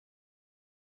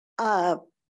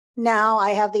Now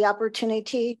I have the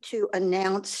opportunity to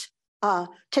announce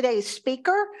today's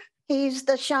speaker. He's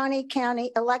the Shawnee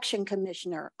County Election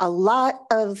Commissioner. A lot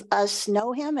of us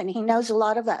know him, and he knows a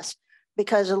lot of us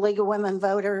because the League of Women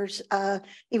Voters,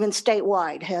 even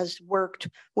statewide, has worked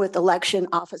with election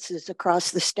offices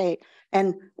across the state.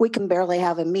 And we can barely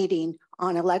have a meeting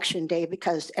on election day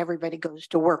because everybody goes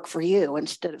to work for you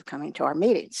instead of coming to our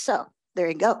meetings. So there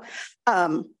you go.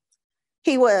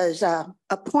 He was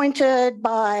appointed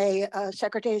by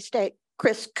Secretary of State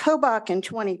Chris Kobach in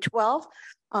 2012.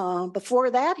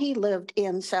 Before that, he lived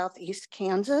in Southeast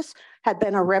Kansas, had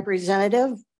been a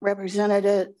representative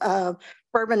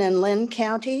Bourbon and Lynn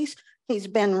counties. He's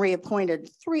been reappointed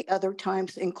 3 other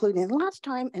times, including last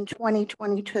time in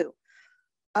 2022.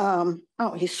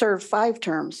 He served 5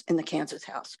 terms in the Kansas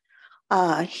House.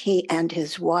 He and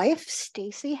his wife,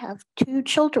 Stacy, have 2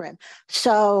 children.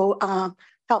 So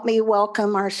help me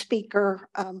welcome our speaker,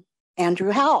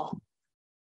 Andrew Howell.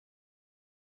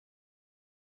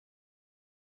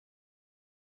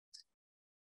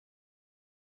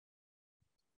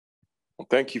 Well,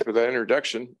 thank you for that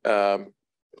introduction.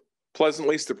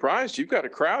 Pleasantly surprised. You've got a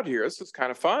crowd here. This is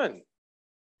kind of fun.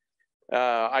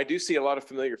 I do see a lot of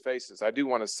familiar faces. I do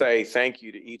want to say thank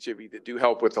you to each of you that do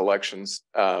help with elections.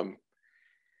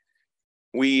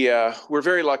 We're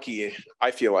very lucky,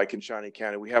 I feel like, in Shawnee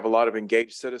County. We have a lot of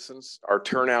engaged citizens. Our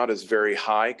turnout is very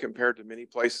high compared to many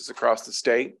places across the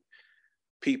state.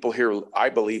 People here, I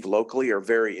believe, locally are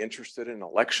very interested in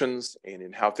elections and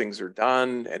in how things are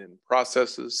done and in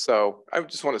processes. So I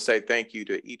just want to say thank you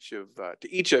to each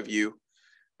of you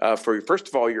for, first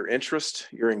of all, your interest,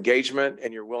 your engagement,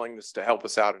 and your willingness to help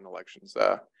us out in elections.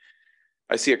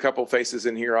 I see a couple faces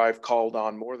in here I've called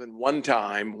on more than one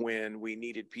time when we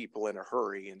needed people in a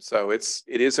hurry. And so it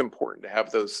is important to have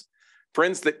those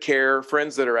friends that care,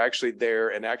 friends that are actually there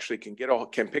and actually can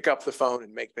pick up the phone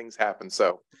and make things happen.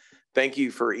 So thank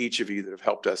you for each of you that have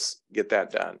helped us get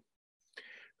that done.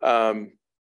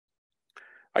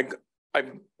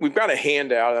 We've got a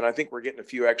handout, and I think we're getting a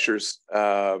few extras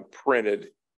printed.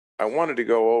 I wanted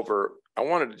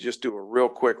to just do a real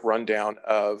quick rundown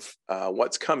of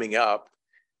what's coming up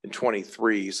in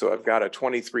 23. So I've got a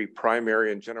 23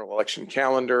 primary and general election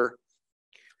calendar.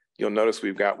 You'll notice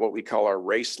we've got what we call our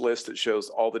race list that shows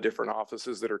all the different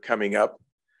offices that are coming up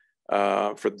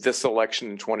for this election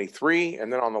in 23.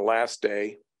 And then on the last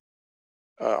day,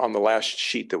 on the last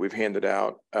sheet that we've handed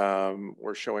out,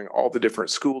 we're showing all the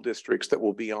different school districts that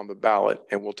will be on the ballot.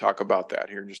 And we'll talk about that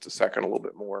here in just a second, a little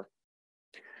bit more.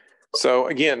 So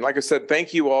again, like I said,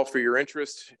 thank you all for your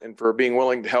interest and for being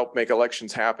willing to help make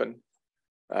elections happen.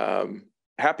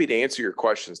 Happy to answer your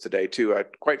questions today too.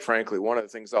 Quite frankly, one of the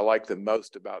things I like the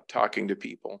most about talking to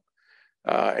people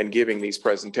and giving these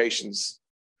presentations.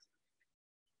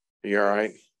 You all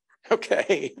right?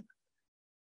 Okay.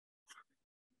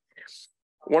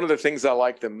 One of the things I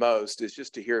like the most is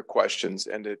just to hear questions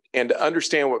and to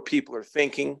understand what people are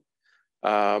thinking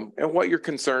and what your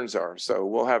concerns are. So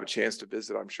we'll have a chance to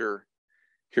visit, I'm sure,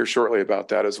 here shortly about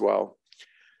that as well.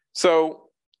 So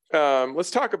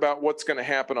let's talk about what's going to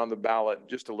happen on the ballot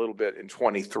just a little bit in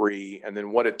 23 and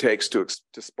then what it takes to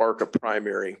spark a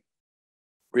primary.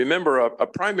 Remember, a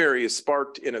primary is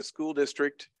sparked in a school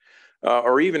district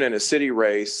or even in a city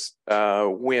race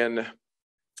when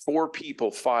 4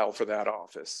 people file for that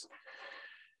office.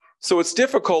 So it's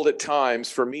difficult at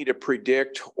times for me to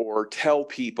predict or tell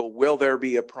people, will there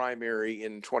be a primary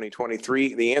in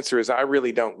 2023? The answer is I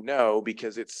really don't know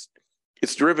because it's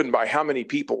driven by how many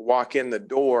people walk in the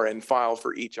door and file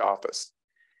for each office.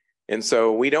 And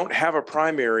so we don't have a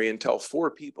primary until 4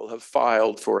 people have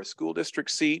filed for a school district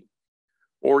seat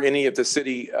or any of the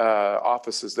city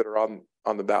offices that are on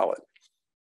the ballot.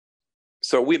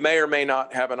 So we may or may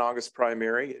not have an August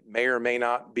primary. It may or may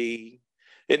not be.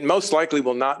 It most likely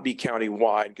will not be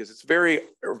countywide because it's very,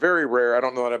 very rare. I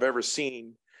don't know that I've ever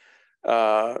seen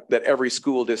that every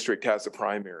school district has a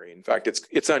primary. In fact,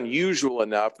 it's unusual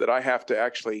enough that I have to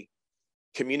actually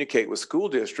communicate with school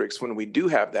districts when we do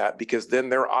have that because then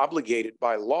they're obligated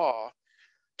by law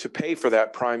to pay for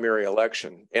that primary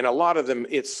election. And a lot of them,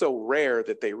 it's so rare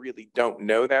that they really don't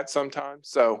know that sometimes.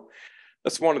 So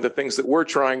that's one of the things that we're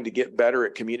trying to get better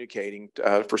at communicating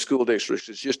for school districts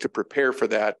is just to prepare for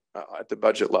that at the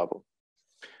budget level.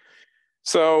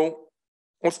 So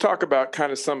let's talk about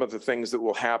kind of some of the things that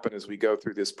will happen as we go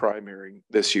through this primary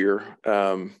this year.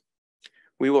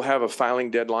 We will have a filing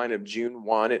deadline of June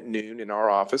 1 at noon in our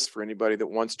office for anybody that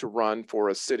wants to run for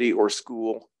a city or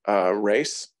school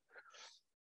race.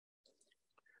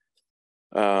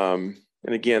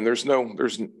 And again, there's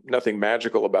nothing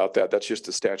magical about that. That's just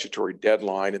a statutory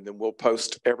deadline. And then we'll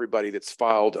post everybody that's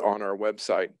filed on our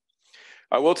website.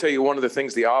 I will tell you, one of the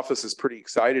things the office is pretty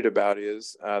excited about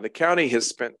is the county has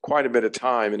spent quite a bit of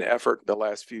time and effort the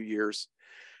last few years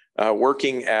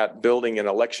working at building an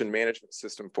election management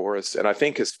system for us. And I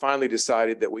think has finally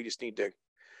decided that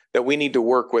we need to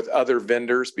work with other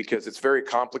vendors because it's very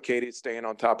complicated staying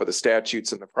on top of the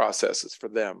statutes and the processes for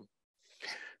them.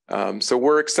 So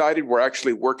we're excited. We're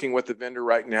actually working with the vendor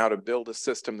right now to build a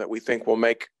system that we think will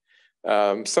make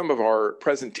some of our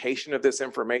presentation of this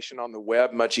information on the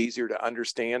web much easier to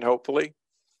understand, hopefully,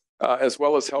 as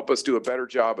well as help us do a better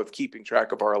job of keeping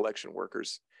track of our election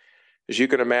workers. As you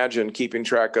can imagine, keeping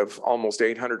track of almost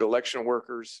 800 election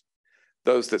workers,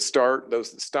 those that start,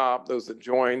 those that stop, those that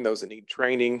join, those that need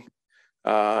training,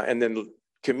 and then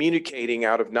communicating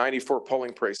out of 94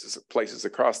 polling places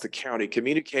across the county,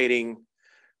 communicating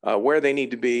where they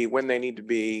need to be, when they need to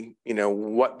be,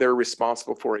 what they're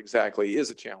responsible for exactly is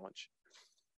a challenge.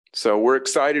 So we're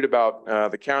excited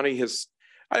about the county has,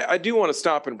 I do want to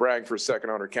stop and brag for a second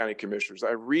on our county commissioners.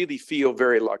 I really feel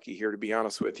very lucky here, to be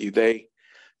honest with you. They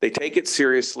take it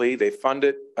seriously, they fund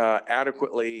it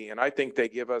adequately, and I think they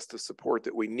give us the support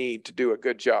that we need to do a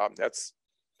good job. That's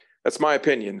my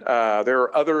opinion. There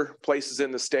are other places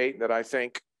in the state that I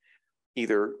think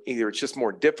either it's just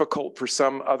more difficult for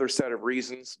some other set of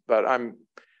reasons, but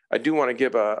I do want to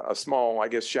give a small, I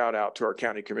guess, shout out to our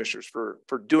county commissioners for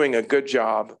doing a good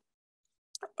job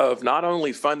of not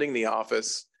only funding the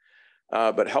office,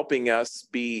 but helping us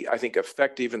be, I think,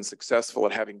 effective and successful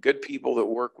at having good people that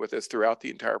work with us throughout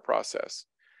the entire process.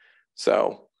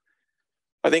 So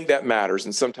I think that matters,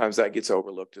 and sometimes that gets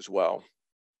overlooked as well.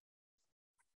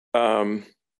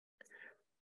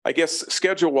 I guess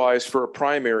schedule-wise for a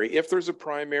primary, if there's a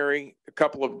primary, a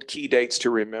couple of key dates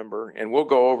to remember, and we'll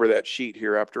go over that sheet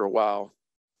here after a while.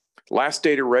 Last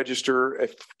day to register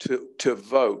to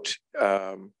vote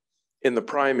in the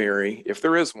primary, if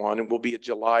there is one, it will be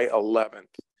July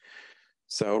 11th.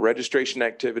 So registration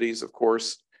activities, of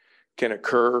course, can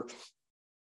occur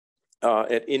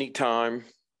at any time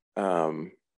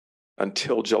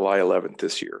until July 11th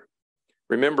this year.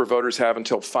 Remember, voters have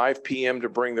until 5 p.m. to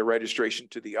bring the registration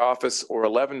to the office, or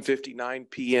 11:59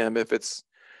 p.m.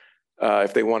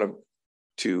 if they want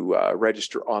to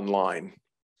register online.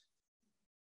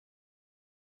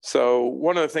 So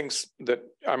one of the things that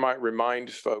I might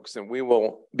remind folks, and we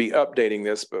will be updating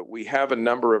this, but we have a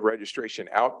number of registration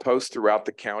outposts throughout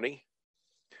the county.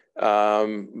 There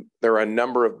are a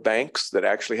number of banks that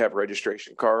actually have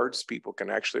registration cards. People can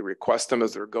actually request them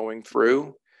as they're going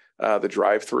through the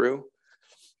drive-through.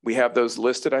 We have those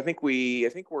listed. I think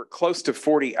we're close to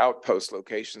 40 outpost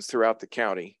locations throughout the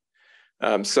county.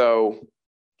 So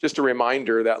just a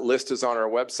reminder, that list is on our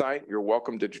website. You're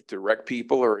welcome to direct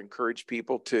people or encourage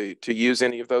people to use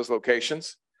any of those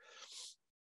locations.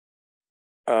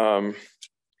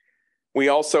 We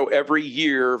also every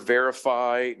year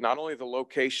verify not only the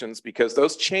locations, because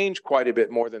those change quite a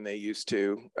bit more than they used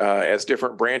to as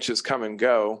different branches come and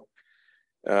go.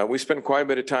 We spend quite a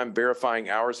bit of time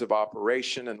verifying hours of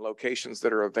operation and locations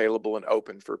that are available and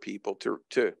open for people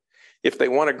to if they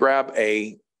want to grab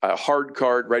a hard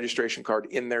card, registration card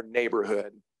in their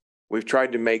neighborhood. We've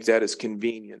tried to make that as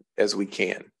convenient as we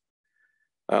can.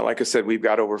 Like I said, we've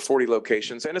got over 40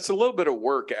 locations, and it's a little bit of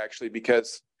work actually,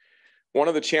 because one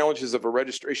of the challenges of a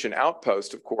registration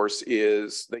outpost, of course,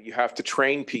 is that you have to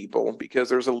train people because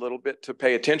there's a little bit to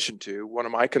pay attention to. One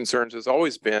of my concerns has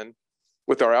always been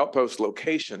with our outpost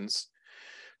locations,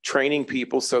 training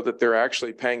people so that they're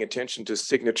actually paying attention to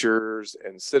signatures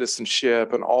and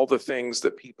citizenship and all the things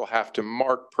that people have to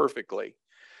mark perfectly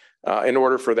in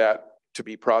order for that to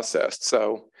be processed.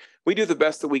 So we do the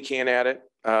best that we can at it.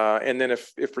 And then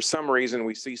if for some reason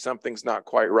we see something's not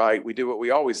quite right, we do what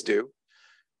we always do.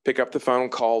 Pick up the phone,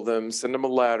 call them, send them a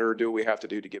letter, do what we have to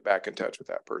do to get back in touch with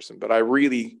that person. But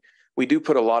we do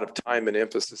put a lot of time and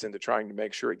emphasis into trying to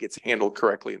make sure it gets handled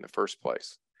correctly in the first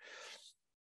place.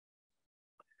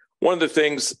 One of the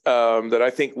things that I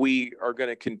think we are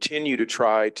going to continue to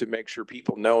try to make sure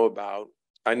people know about,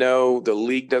 I know the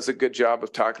league does a good job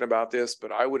of talking about this,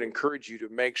 but I would encourage you to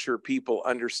make sure people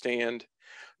understand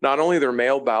not only their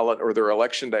mail ballot or their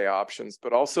election day options,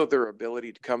 but also their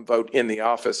ability to come vote in the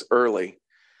office early.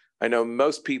 I know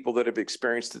most people that have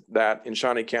experienced that in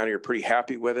Shawnee County are pretty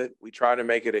happy with it. We try to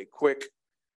make it a quick,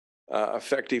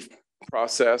 effective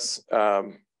process.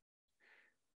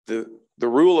 The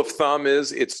rule of thumb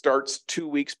is it starts 2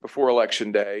 weeks before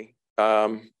Election Day.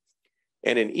 And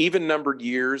in even numbered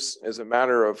years, as a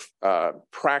matter of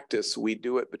practice, we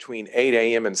do it between 8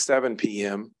 a.m. and 7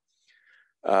 p.m.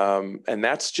 And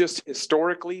that's just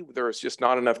historically, there is just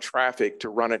not enough traffic to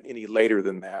run it any later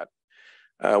than that.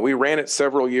 We ran it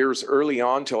several years early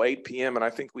on till 8 p.m. and I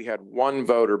think we had one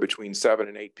voter between 7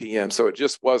 and 8 p.m. So it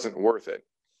just wasn't worth it.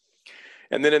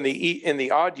 And then in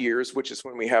the odd years, which is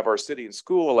when we have our city and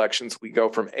school elections, we go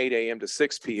from 8 a.m. to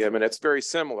 6 p.m. and it's very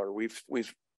similar.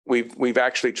 We've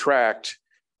actually tracked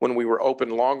when we were open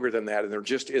longer than that, and there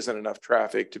just isn't enough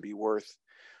traffic to be worth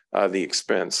the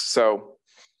expense. So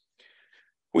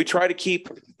we try to keep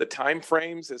the time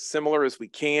frames as similar as we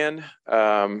can,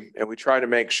 and we try to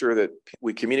make sure that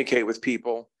we communicate with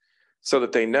people so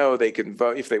that they know they can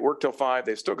vote. If they work till 5,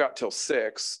 they've still got till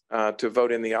 6 to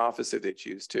vote in the office if they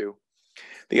choose to.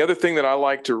 The other thing that I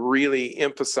like to really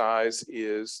emphasize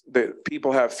is that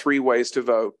people have 3 ways to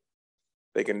vote.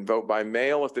 They can vote by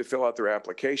mail if they fill out their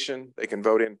application. They can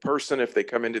vote in person if they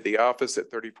come into the office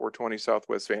at 3420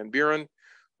 Southwest Van Buren,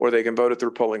 or they can vote at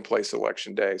their polling place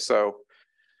election day. So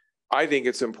I think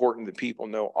it's important that people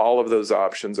know all of those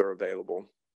options are available.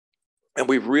 And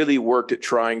we've really worked at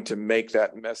trying to make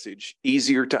that message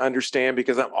easier to understand,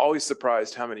 because I'm always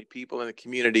surprised how many people in the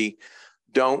community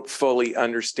don't fully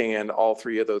understand all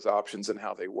 3 of those options and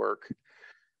how they work.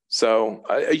 So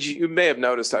you may have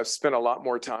noticed I've spent a lot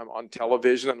more time on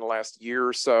television in the last year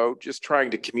or so, just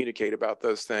trying to communicate about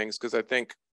those things, because I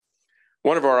think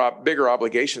one of our bigger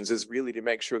obligations is really to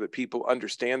make sure that people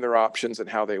understand their options and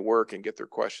how they work and get their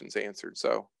questions answered.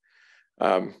 So,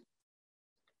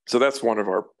 so that's one of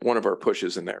our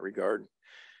pushes in that regard.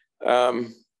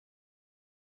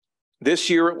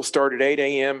 This year it will start at 8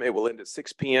 a.m. It will end at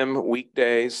 6 p.m.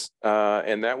 weekdays,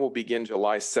 and that will begin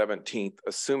July 17th,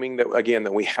 assuming that, again,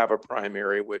 that we have a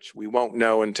primary, which we won't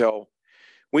know until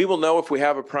we will know if we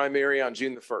have a primary on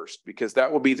June the 1st, because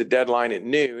that will be the deadline at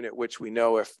noon at which we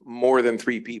know if more than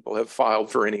 3 people have filed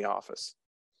for any office.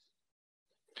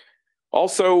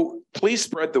 Also, please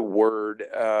spread the word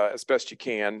as best you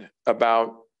can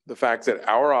about the fact that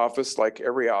our office, like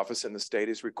every office in the state,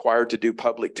 is required to do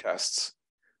public tests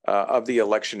of the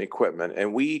election equipment.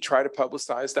 And we try to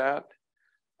publicize that.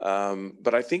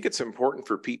 But I think it's important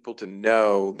for people to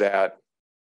know that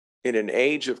in an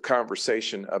age of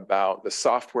conversation about the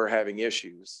software having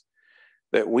issues,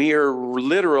 that we are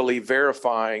literally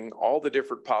verifying all the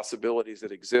different possibilities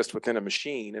that exist within a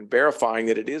machine and verifying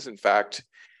that it is in fact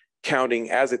counting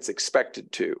as it's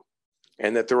expected to,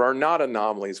 and that there are not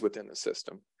anomalies within the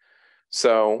system.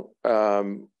 So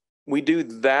we do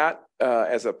that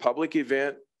as a public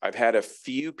event. I've had a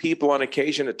few people on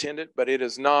occasion attend it, but it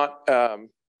is not,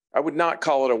 I would not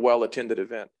call it a well-attended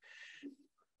event.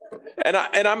 And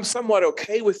I'm somewhat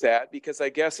okay with that, because I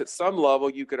guess at some level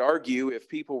you could argue if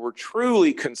people were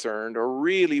truly concerned or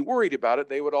really worried about it,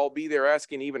 they would all be there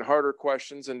asking even harder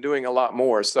questions and doing a lot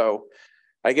more. So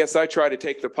I guess I try to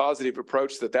take the positive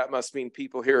approach that must mean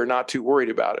people here are not too worried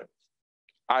about it.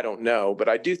 I don't know, but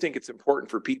I do think it's important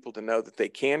for people to know that they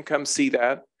can come see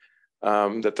that,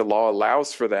 that the law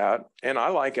allows for that. And I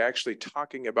like actually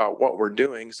talking about what we're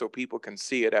doing so people can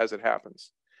see it as it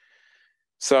happens.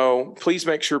 So please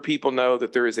make sure people know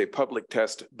that there is a public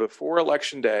test before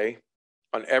Election Day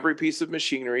on every piece of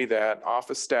machinery that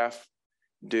office staff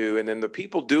do. And then the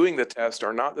people doing the test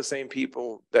are not the same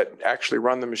people that actually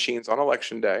run the machines on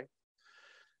Election Day.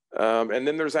 And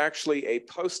then there's actually a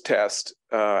post-test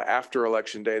after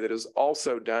Election Day that is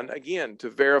also done, again,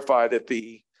 to verify that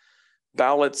the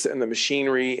ballots and the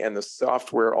machinery and the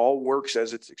software all works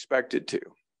as it's expected to.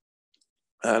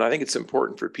 And I think it's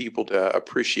important for people to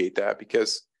appreciate that,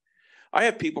 because I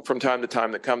have people from time to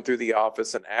time that come through the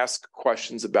office and ask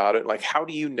questions about it, like, how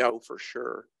do you know for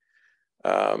sure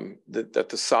that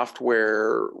the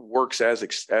software works as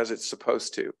it's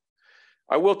supposed to?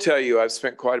 I will tell you, I've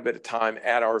spent quite a bit of time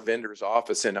at our vendor's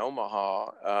office in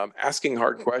Omaha asking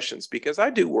hard questions, because I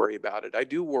do worry about it. I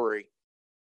do worry.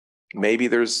 Maybe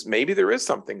there is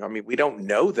something. I mean, we don't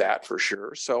know that for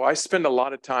sure. So I spend a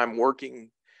lot of time working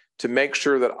to make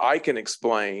sure that I can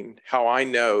explain how I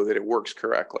know that it works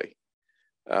correctly.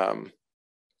 And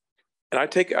I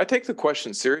take the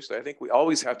question seriously. I think we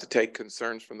always have to take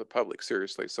concerns from the public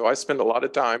seriously. So I spend a lot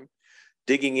of time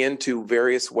digging into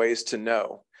various ways to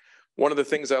know. One of the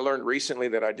things I learned recently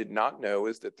that I did not know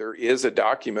is that there is a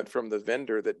document from the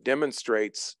vendor that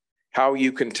demonstrates how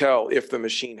you can tell if the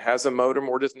machine has a modem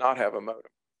or does not have a modem.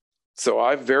 So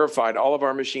I've verified all of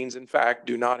our machines, in fact,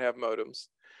 do not have modems.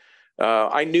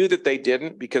 I knew that they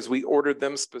didn't because we ordered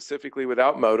them specifically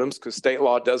without modems, because state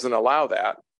law doesn't allow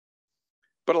that.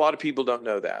 But a lot of people don't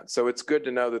know that. So it's good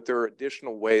to know that there are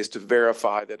additional ways to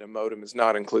verify that a modem is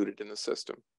not included in the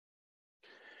system.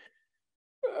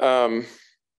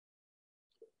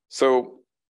 So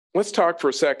let's talk for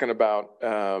a second about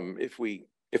if we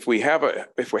if we have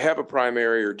a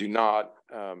primary or do not,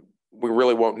 we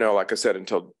really won't know, like I said,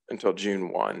 until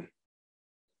June 1.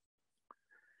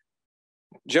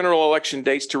 General election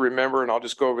dates to remember, and I'll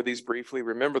just go over these briefly.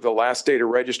 Remember, the last day to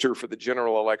register for the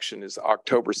general election is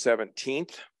October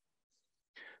 17th.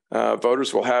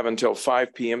 Voters will have until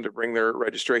 5 p.m. to bring their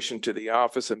registration to the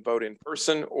office and vote in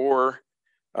person, or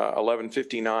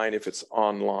 11:59 if it's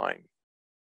online.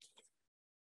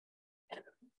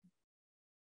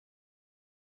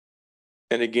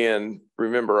 And again,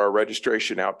 remember, our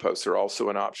registration outposts are also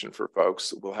an option for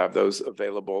folks. We'll have those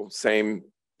available.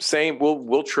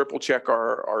 We'll triple check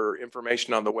our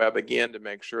information on the web again to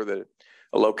make sure that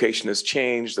a location has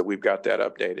changed, that we've got that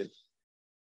updated.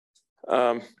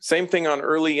 Same thing on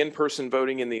early in-person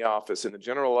voting in the office. In the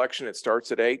general election, it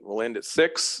starts at 8, will end at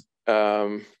 6.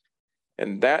 And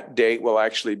that date will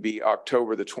actually be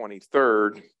October the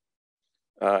 23rd.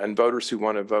 And voters who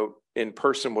want to vote in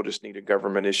person will just need a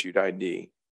government issued ID.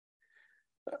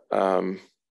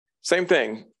 Same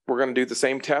thing. We're going to do the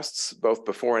same tests both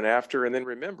before and after. And then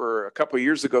remember, a couple of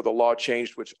years ago, the law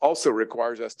changed, which also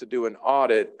requires us to do an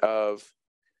audit of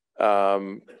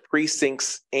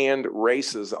precincts and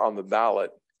races on the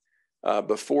ballot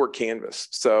before canvass.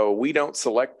 So we don't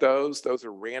select those. Those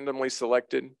are randomly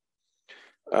selected.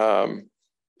 And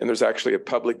there's actually a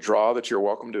public draw that you're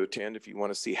welcome to attend if you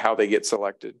want to see how they get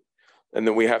selected. And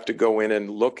then we have to go in and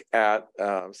look at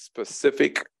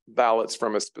specific ballots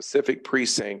from a specific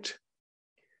precinct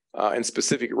and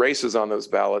specific races on those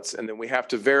ballots. And then we have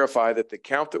to verify that the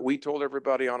count that we told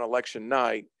everybody on election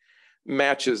night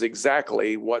matches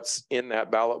exactly what's in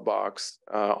that ballot box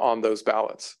on those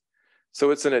ballots.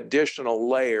 So it's an additional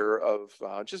layer of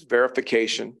just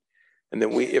verification. And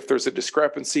then if there's a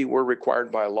discrepancy, we're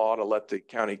required by law to let the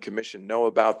county commission know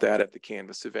about that at the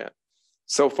canvass event.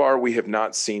 So far, we have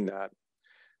not seen that.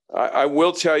 I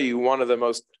will tell you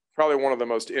probably one of the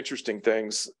most interesting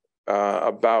things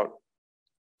about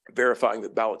verifying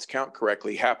that ballots count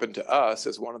correctly happened to us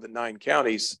as one of the 9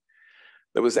 counties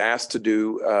that was asked to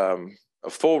do a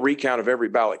full recount of every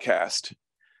ballot cast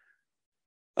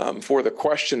for the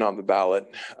question on the ballot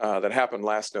that happened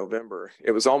last November.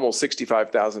 It was almost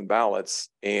 65,000 ballots.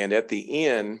 And at the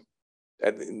end,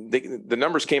 the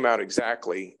numbers came out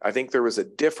exactly. I think there was a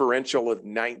differential of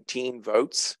 19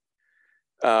 votes.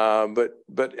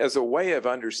 But as a way of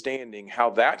understanding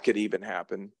how that could even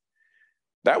happen,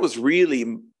 that was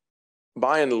really,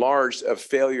 by and large, a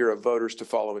failure of voters to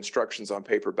follow instructions on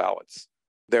paper ballots.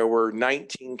 There were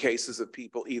 19 cases of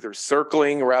people either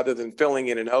circling rather than filling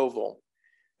in an oval.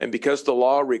 And because the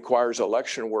law requires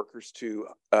election workers to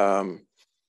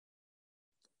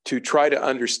try to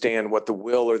understand what the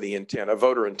will or the intent, a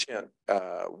voter intent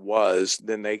was,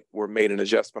 then they were made an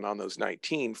adjustment on those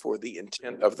 19 for the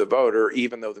intent of the voter,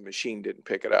 even though the machine didn't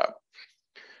pick it up.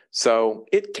 So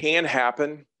it can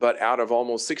happen, but out of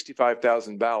almost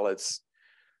 65,000 ballots,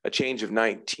 a change of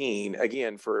 19,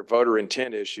 again, for voter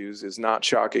intent issues is not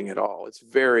shocking at all. It's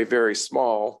very, very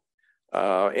small.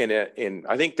 And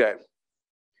I think that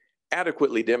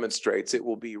adequately demonstrates it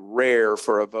will be rare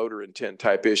for a voter intent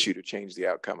type issue to change the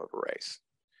outcome of a race.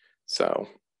 So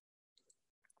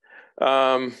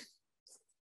I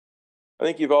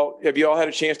think have you all had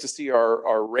a chance to see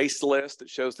our race list that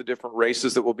shows the different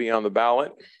races that will be on the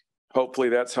ballot? Hopefully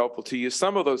that's helpful to you.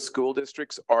 Some of those school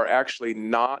districts are actually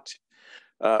not,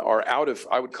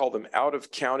 I would call them out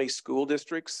of county school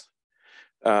districts.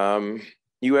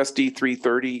 USD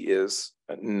 330 is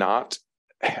not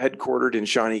headquartered in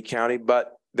Shawnee County,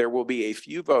 but there will be a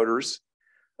few voters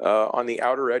on the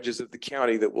outer edges of the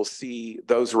county that will see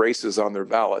those races on their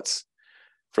ballots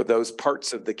for those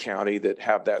parts of the county that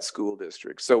have that school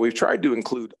district. So we've tried to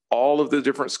include all of the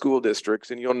different school districts,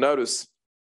 and you'll notice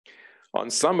on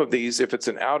some of these, if it's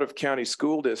an out of county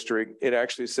school district, it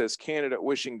actually says candidate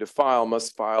wishing to file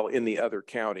must file in the other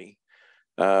county.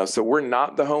 So we're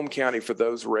not the home county for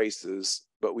those races,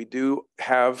 but we do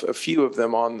have a few of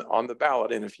them on the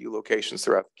ballot in a few locations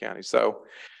throughout the county. So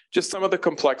just some of the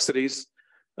complexities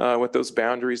with those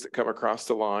boundaries that come across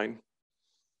the line.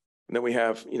 And then we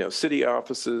have, city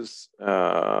offices,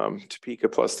 Topeka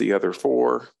plus the other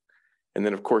 4. And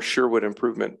then of course, Sherwood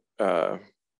Improvement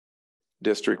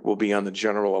District will be on the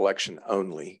general election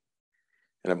only.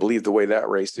 And I believe the way that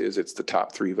race is, it's the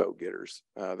top 3 vote getters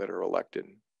that are elected.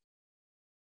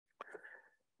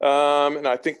 And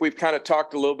I think we've kind of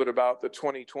talked a little bit about the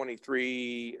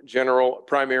 2023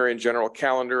 primary and general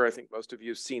calendar. I think most of you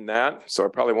have seen that, so I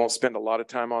probably won't spend a lot of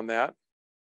time on that.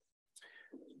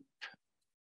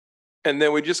 And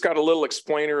then we just got a little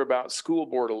explainer about school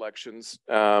board elections.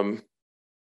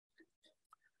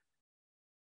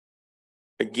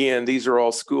 Again, these are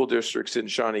all school districts in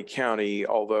Shawnee County,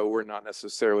 although we're not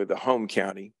necessarily the home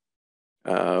county,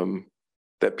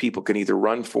 that people can either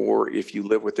run for if you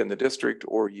live within the district,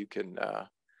 or you can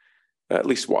at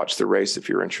least watch the race if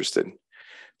you're interested.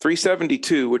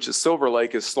 372, which is Silver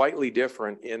Lake, is slightly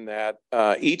different in that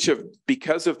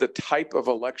because of the type of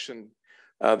election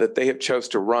that they have chose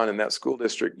to run in that school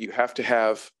district, you have to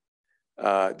have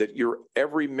that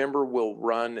every member will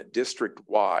run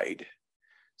district-wide.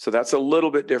 So that's a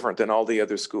little bit different than all the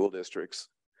other school districts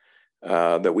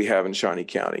that we have in Shawnee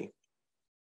County.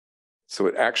 So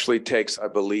it actually takes, I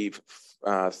believe,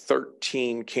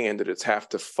 13 candidates have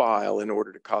to file in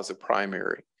order to cause a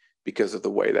primary because of the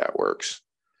way that works.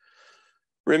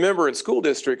 Remember, in school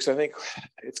districts, I think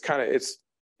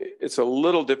it's a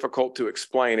little difficult to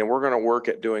explain, and we're going to work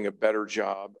at doing a better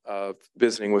job of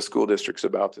visiting with school districts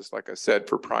about this, like I said,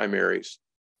 for primaries.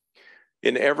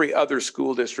 In every other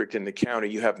school district in the county,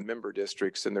 you have member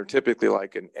districts, and they're typically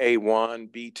like an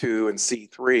A1, B2, and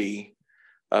C3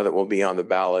 that will be on the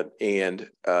ballot. And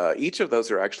each of those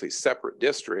are actually separate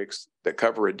districts that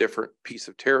cover a different piece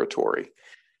of territory.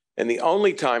 And the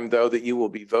only time, though, that you will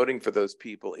be voting for those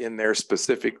people in their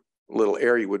specific little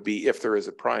area would be if there is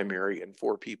a primary and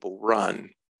 4 people run.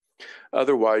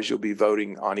 Otherwise, you'll be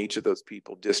voting on each of those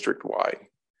people district-wide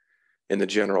in the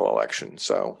general election.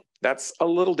 So that's a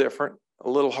little different, a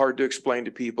little hard to explain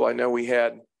to people. I know we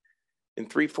had in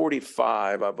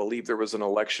 345, I believe there was an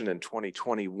election in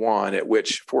 2021 at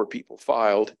which 4 people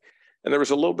filed. And there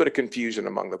was a little bit of confusion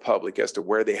among the public as to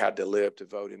where they had to live to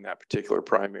vote in that particular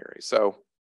primary. So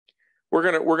we're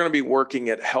gonna be working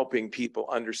at helping people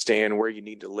understand where you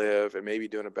need to live, and maybe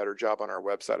doing a better job on our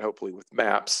website, hopefully with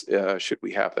maps, should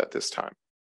we have that this time.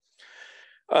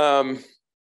 Let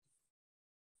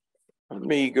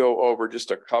me go over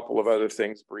just a couple of other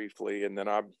things briefly, and then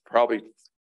I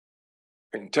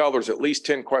can tell there's at least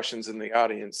 10 questions in the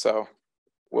audience, so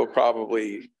we'll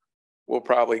probably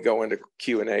go into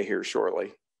Q&A here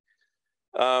shortly.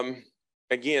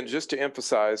 Again, just to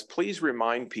emphasize, please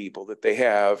remind people that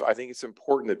I think it's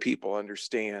important that people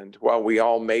understand, while we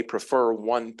all may prefer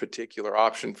one particular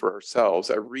option for ourselves,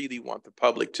 I really want the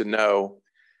public to know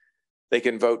they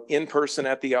can vote in person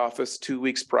at the office 2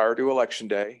 weeks prior to Election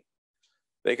Day.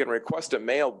 They can request a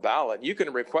mail ballot. You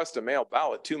can request a mail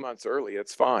ballot 2 months early.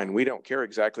 It's fine. We don't care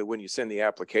exactly when you send the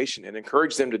application, and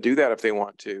encourage them to do that if they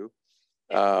want to.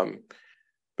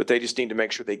 But they just need to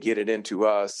make sure they get it into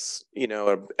us. You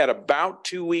know, at about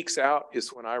 2 weeks out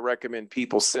is when I recommend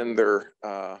people send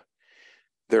because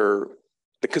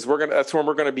that's when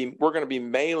we're gonna be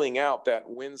mailing out that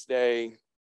Wednesday.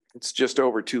 It's just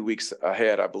over 2 weeks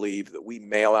ahead, I believe, that we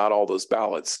mail out all those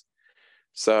ballots.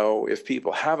 So if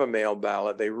people have a mail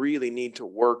ballot, they really need to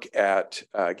work at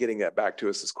getting that back to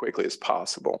us as quickly as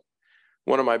possible.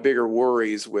 One of my bigger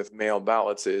worries with mail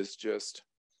ballots is just,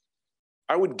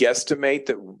 I would guesstimate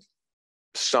that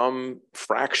some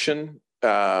fraction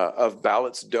of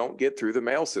ballots don't get through the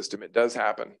mail system. It does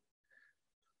happen.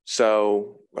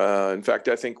 So in fact,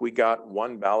 I think we got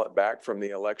 1 ballot back from the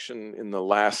election in the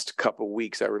last couple of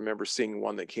weeks. I remember seeing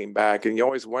one that came back, and you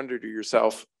always wonder to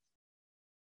yourself,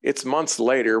 it's months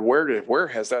later, where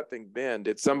has that thing been?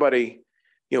 Did somebody,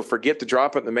 forget to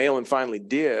drop it in the mail and finally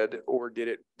did, or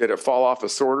did it fall off a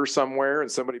sorter somewhere and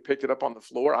somebody picked it up on the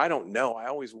floor? I don't know. I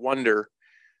always wonder.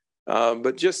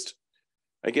 But just,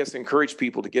 I guess, encourage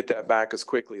people to get that back as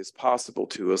quickly as possible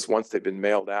to us once they've been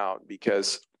mailed out,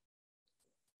 because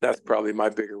that's probably my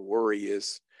bigger worry,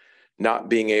 is not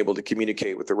being able to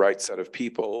communicate with the right set of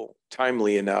people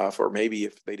timely enough, or maybe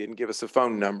if they didn't give us a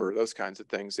phone number, those kinds of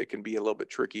things, it can be a little bit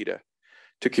tricky to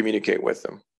communicate with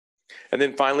them. And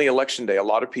then finally, Election Day. A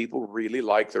lot of people really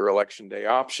like their Election Day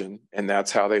option, and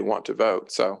that's how they want to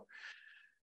vote. So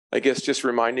I guess just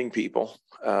reminding people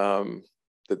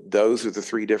that those are the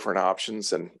 3 different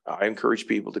options, and I encourage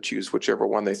people to choose whichever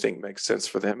one they think makes sense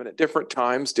for them. And at different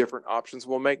times, different options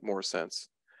will make more sense.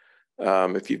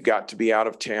 If you've got to be out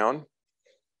of town,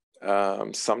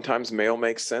 sometimes mail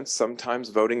makes sense. Sometimes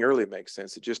voting early makes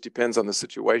sense. It just depends on the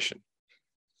situation.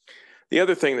 The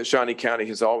other thing that Shawnee County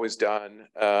has always done,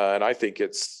 and I think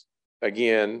it's,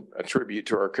 again, a tribute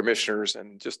to our commissioners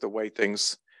and just the way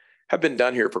things have been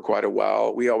done here for quite a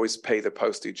while, we always pay the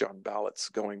postage on ballots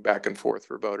going back and forth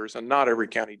for voters, and not every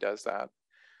county does that.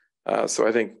 So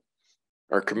I think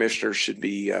our commissioners should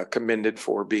be commended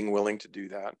for being willing to do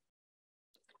that.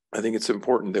 I think it's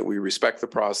important that we respect the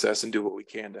process and do what we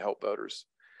can to help voters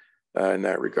in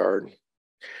that regard.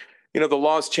 The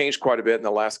law's changed quite a bit in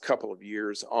the last couple of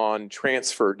years on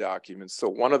transfer documents. So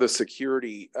one of the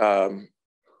security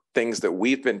things that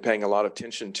we've been paying a lot of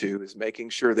attention to is making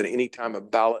sure that anytime a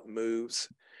ballot moves,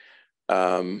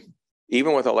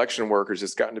 Even with election workers,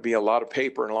 it's gotten to be a lot of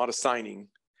paper and a lot of signing.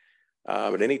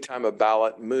 But anytime a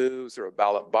ballot moves or a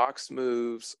ballot box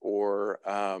moves, or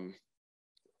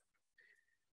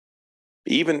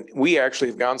even we actually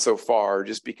have gone so far,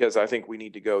 just because I think we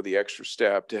need to go the extra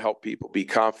step to help people be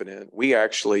confident. We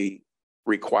actually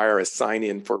require a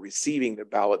sign-in for receiving the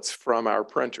ballots from our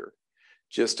printer,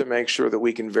 just to make sure that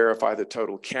we can verify the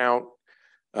total count.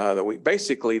 That we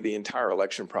basically, the entire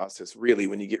election process, really,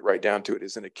 when you get right down to it,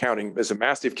 is a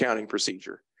massive counting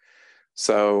procedure.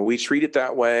 So we treat it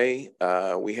that way.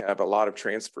 We have a lot of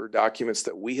transfer documents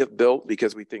that we have built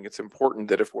because we think it's important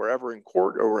that if we're ever in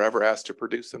court or we're ever asked to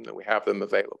produce them, that we have them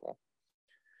available.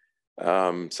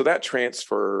 So that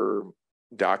transfer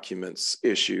documents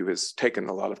issue has taken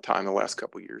a lot of time the last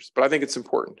couple of years, but I think it's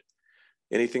important.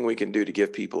 Anything we can do to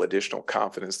give people additional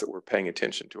confidence that we're paying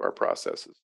attention to our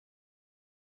processes.